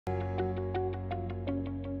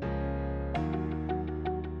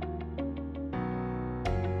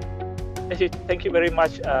Actually, thank you very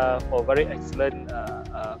much for very excellent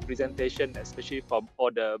presentation, especially from all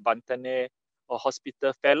the Bantane or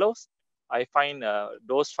hospital fellows. I find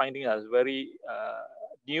those findings are very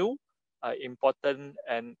new, important,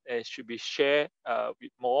 and should be shared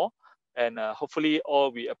with more. And hopefully,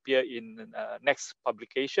 all will appear in next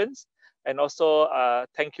publications. And also,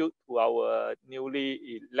 thank you to our newly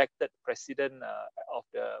elected president of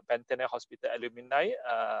the Bantane Hospital Alumni.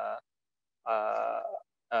 Uh,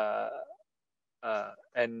 uh,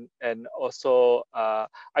 and also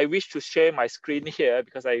I wish to share my screen here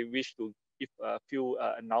because I wish to give a few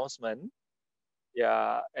announcements.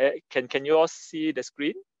 Yeah, can you all see the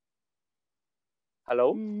screen?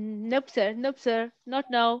 Hello? Nope, sir. Nope, sir. Not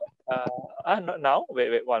now. Not now.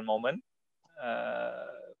 Wait, one moment. Uh,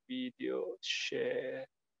 Video share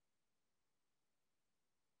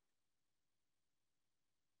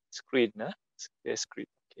screen. Share screen.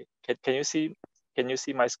 Okay. Can you see? Can you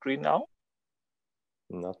see my screen now?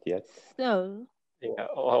 Not yet. No. Yeah.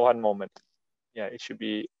 Oh, one moment. Yeah, it should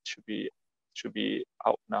be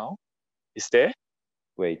out now. Is there?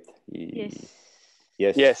 Wait. Yes.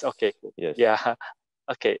 Yes. Yes. Okay. Yes. Yeah.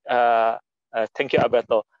 Okay. Thank you,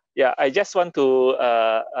 Alberto. Yeah, I just want to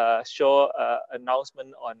show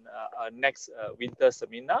announcement on our next winter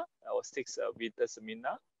seminar, our sixth winter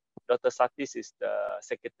seminar. Dr. Satis is the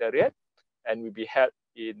secretariat, and will be held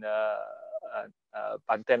in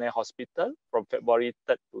Bantene Hospital from February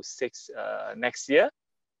 3rd to 6th next year.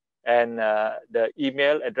 And the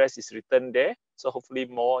email address is written there. So hopefully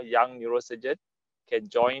more young neurosurgeons can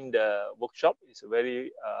join the workshop. It's a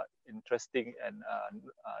very interesting and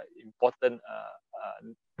important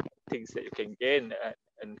things that you can gain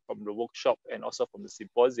and from the workshop and also from the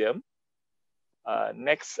symposium.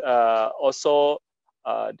 Next, also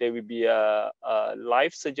there will be a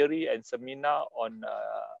live surgery and seminar on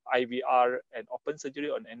IVR and open surgery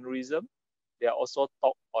on aneurysm. There are also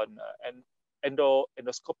talk on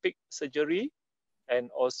endoscopic surgery and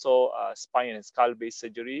also spine and skull-based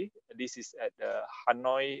surgery. This is at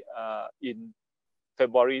Hanoi in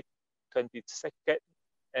February 22nd,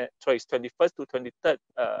 21st to 23rd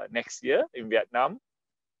next year in Vietnam.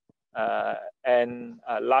 And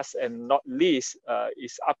last and not least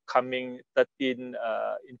is upcoming 13th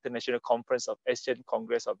International Conference of Asian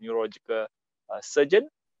Congress of Neurological Surgeon,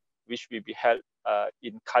 which will be held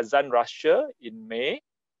in Kazan, Russia in May.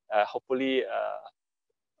 Hopefully,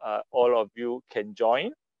 all of you can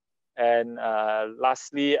join. And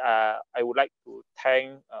lastly, I would like to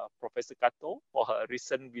thank Professor Kato for her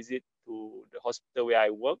recent visit to the hospital where I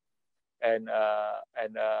work, and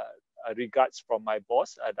regards from my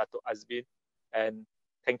boss, Dato Azbin, and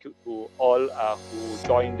thank you to all who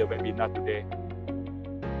joined the webinar today.